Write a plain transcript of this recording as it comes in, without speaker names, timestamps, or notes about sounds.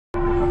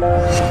Hi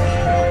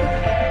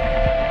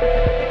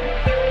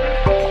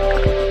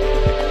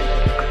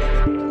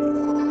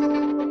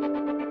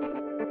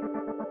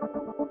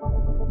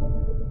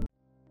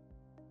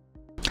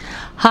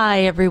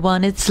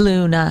everyone, it's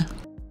Luna.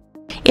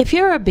 If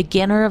you're a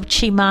beginner of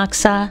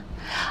QiMoxa,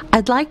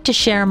 I'd like to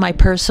share my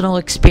personal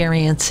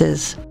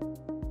experiences.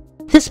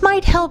 This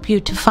might help you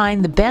to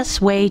find the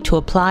best way to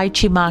apply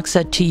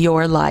QiMoxa to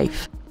your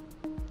life.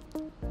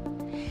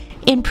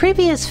 In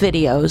previous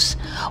videos,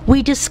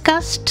 we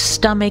discussed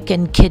stomach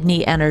and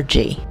kidney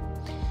energy.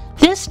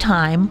 This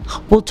time,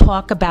 we'll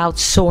talk about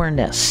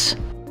soreness.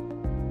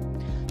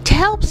 To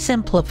help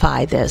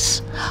simplify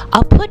this,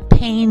 I'll put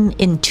pain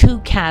in two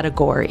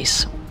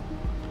categories.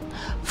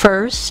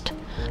 First,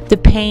 the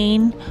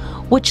pain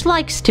which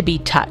likes to be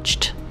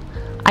touched.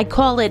 I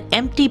call it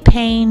empty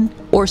pain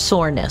or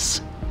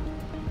soreness.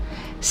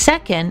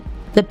 Second,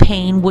 the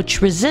pain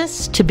which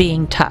resists to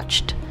being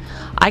touched.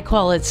 I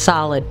call it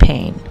solid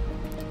pain.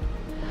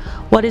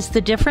 What is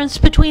the difference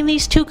between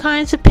these two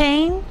kinds of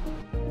pain?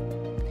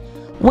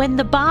 When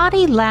the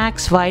body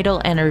lacks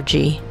vital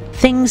energy,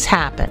 things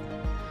happen.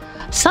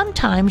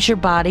 Sometimes your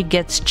body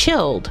gets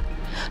chilled,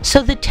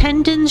 so the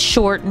tendons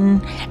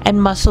shorten and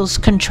muscles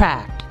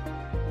contract.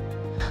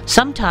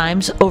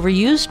 Sometimes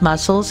overused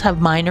muscles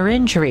have minor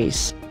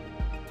injuries.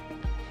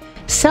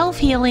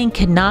 Self-healing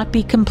cannot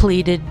be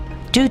completed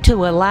due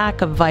to a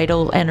lack of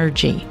vital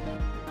energy.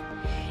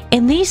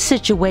 In these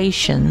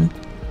situations,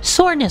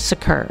 soreness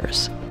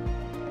occurs.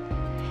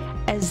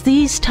 As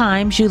these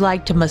times you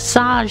like to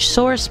massage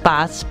sore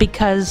spots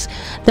because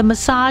the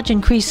massage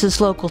increases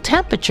local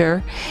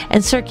temperature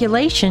and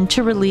circulation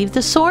to relieve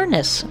the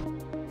soreness.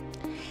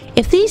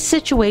 If these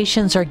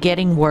situations are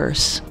getting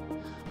worse,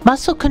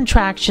 muscle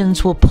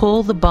contractions will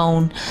pull the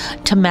bone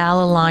to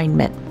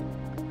malalignment.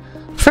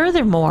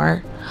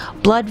 Furthermore,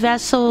 blood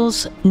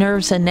vessels,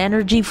 nerves and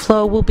energy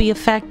flow will be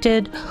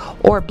affected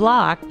or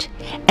blocked,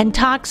 and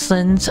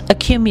toxins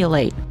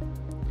accumulate.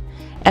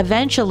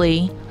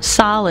 Eventually,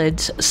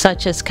 solids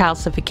such as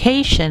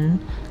calcification,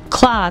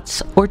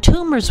 clots, or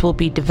tumors will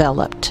be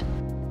developed.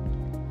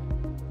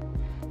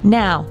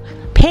 Now,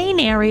 pain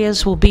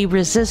areas will be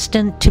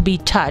resistant to be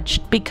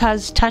touched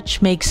because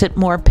touch makes it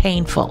more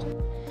painful.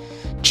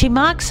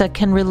 QiMoxa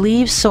can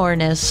relieve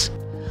soreness,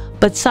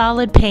 but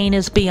solid pain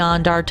is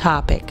beyond our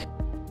topic.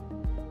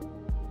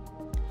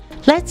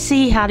 Let's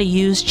see how to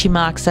use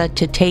QiMoxa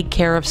to take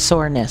care of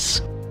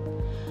soreness.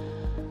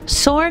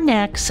 Sore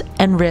necks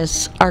and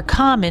wrists are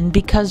common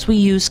because we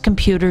use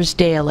computers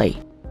daily.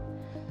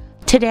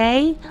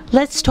 Today,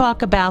 let's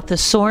talk about the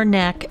sore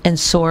neck and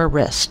sore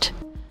wrist.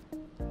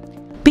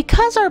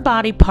 Because our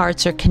body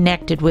parts are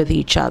connected with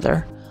each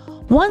other,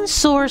 one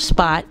sore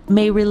spot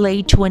may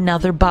relate to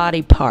another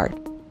body part.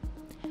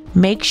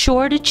 Make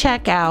sure to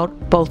check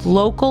out both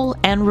local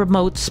and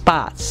remote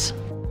spots.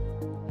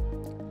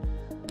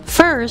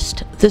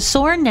 First, the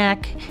sore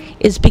neck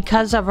is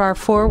because of our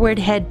forward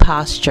head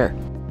posture.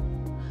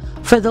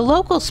 For the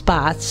local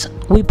spots,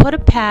 we put a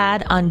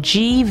pad on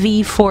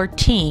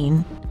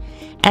GV14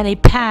 and a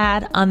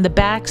pad on the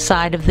back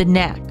side of the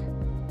neck.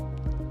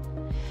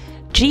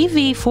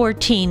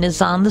 GV14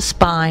 is on the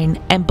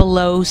spine and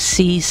below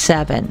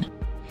C7.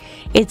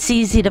 It's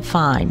easy to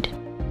find.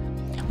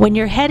 When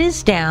your head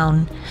is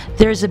down,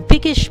 there's a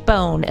biggish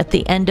bone at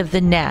the end of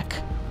the neck,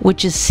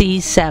 which is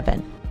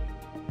C7.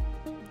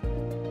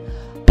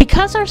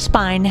 Because our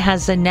spine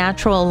has a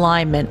natural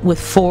alignment with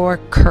four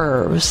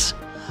curves,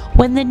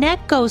 when the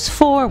neck goes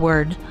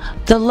forward,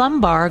 the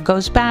lumbar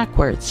goes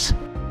backwards.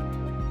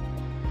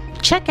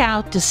 Check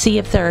out to see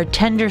if there are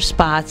tender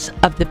spots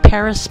of the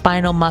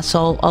paraspinal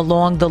muscle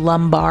along the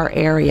lumbar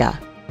area.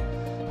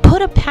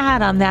 Put a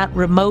pad on that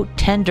remote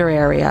tender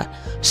area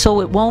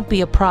so it won't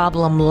be a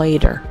problem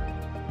later.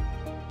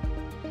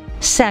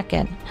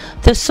 Second,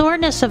 the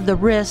soreness of the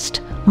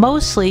wrist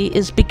mostly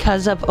is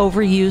because of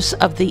overuse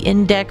of the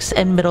index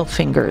and middle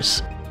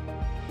fingers.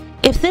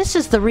 If this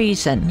is the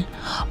reason,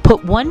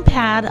 put one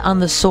pad on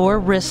the sore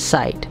wrist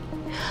site.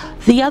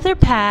 The other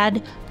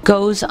pad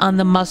goes on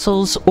the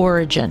muscle's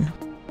origin.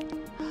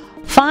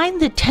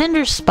 Find the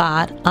tender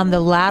spot on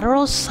the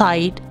lateral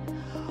site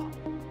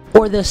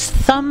or the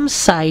thumb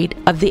site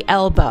of the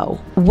elbow,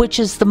 which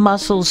is the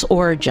muscle's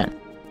origin,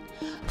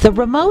 the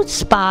remote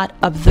spot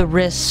of the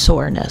wrist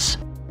soreness.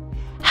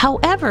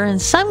 However, in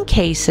some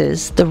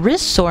cases, the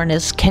wrist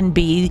soreness can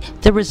be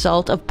the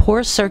result of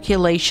poor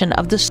circulation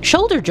of the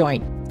shoulder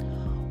joint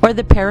or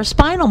the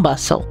paraspinal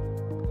muscle.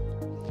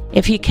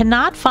 If you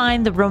cannot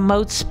find the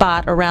remote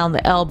spot around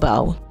the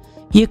elbow,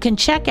 you can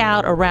check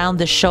out around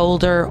the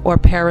shoulder or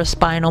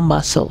paraspinal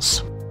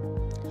muscles.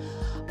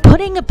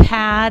 Putting a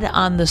pad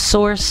on the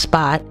sore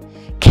spot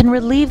can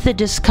relieve the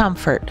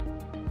discomfort.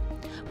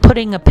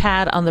 Putting a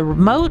pad on the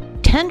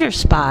remote tender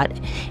spot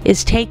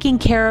is taking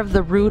care of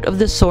the root of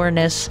the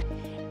soreness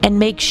and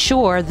make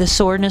sure the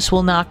soreness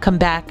will not come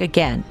back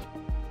again.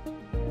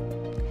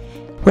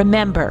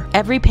 Remember,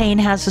 every pain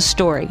has a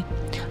story.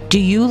 Do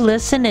you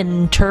listen and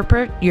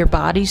interpret your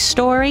body's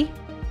story?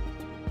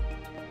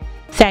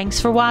 Thanks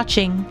for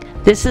watching.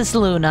 This is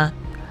Luna.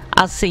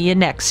 I'll see you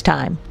next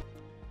time.